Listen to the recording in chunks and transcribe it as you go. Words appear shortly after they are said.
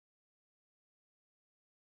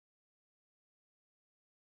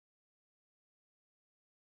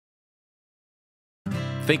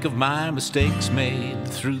Think of my mistakes made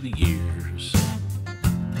through the years,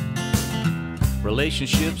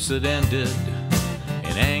 relationships that ended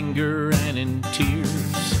in anger and in tears.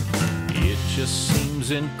 It just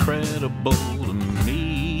seems incredible to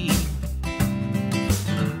me.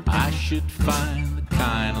 I should find the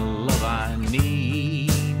kind of love I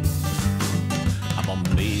need. I'm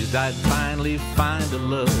amazed I'd finally find a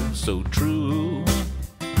love so true.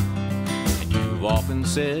 And you've often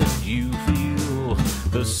said you feel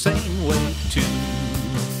the same way too.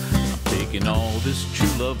 I'm taking all this true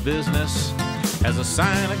love business as a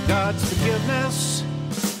sign of God's forgiveness.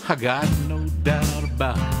 I got no doubt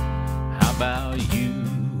about it. How about you?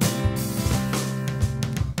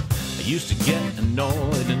 I used to get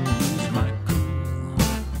annoyed and lose my cool.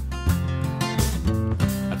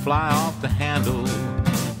 I'd fly off the handle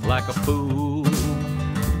like a fool.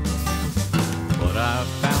 But I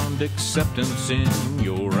found acceptance in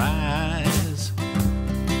your eyes,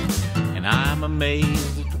 and I'm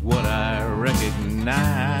amazed at what I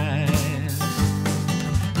recognize.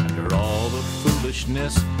 After all the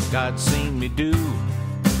foolishness God'd seen me do,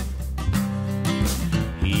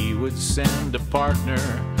 He would send a partner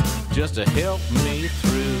just to help me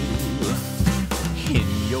through. In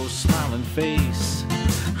your smiling face,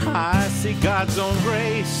 I see God's own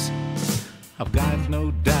grace. I've got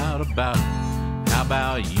no doubt about it. How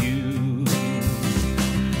about you?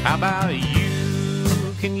 How about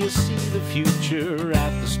you? Can you see the future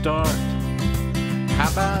at the start? How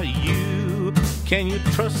about you? Can you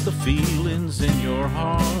trust the feelings in your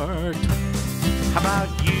heart? How about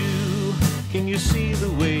you? Can you see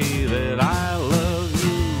the way that I love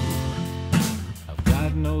you? I've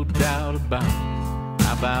got no doubt about it.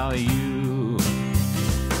 How about you?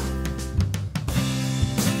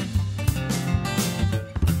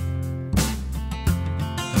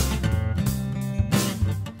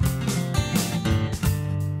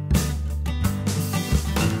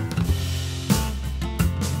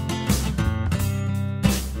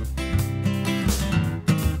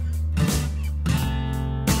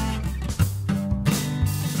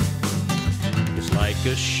 Like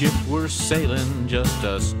a ship we're sailing, just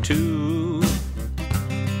us two.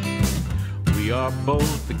 We are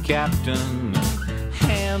both the captain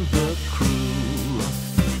and the crew.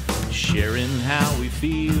 Sharing how we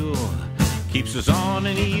feel keeps us on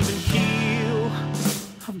an even keel.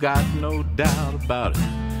 I've got no doubt about it.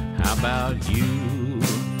 How about you?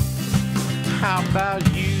 How about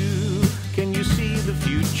you? Can you see the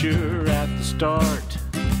future at the start?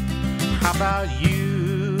 How about you?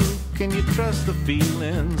 Can you trust the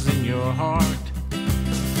feelings in your heart?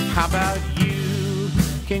 How about you?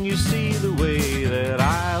 Can you see the way that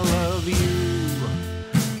I love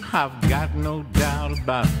you? I've got no doubt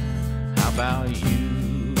about it. How about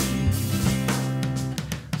you?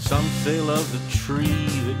 Some say love's a tree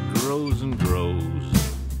that grows and grows.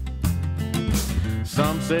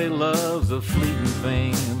 Some say love's a fleeting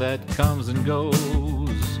thing that comes and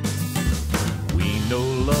goes. We know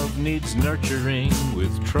love needs nurturing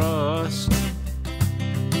with trust,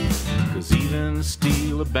 'cause even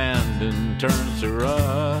steel abandoned turns to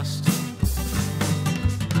rust.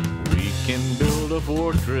 We can build a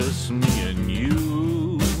fortress, me and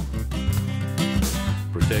you,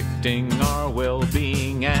 protecting our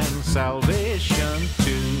well-being and salvation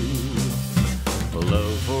too.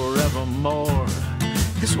 Love forevermore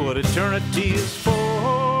is what eternity is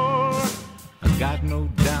for. I've got no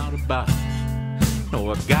doubt about it. No,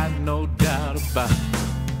 I've got no doubt about it.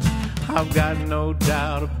 I've got no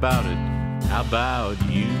doubt about it. How about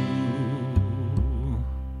you?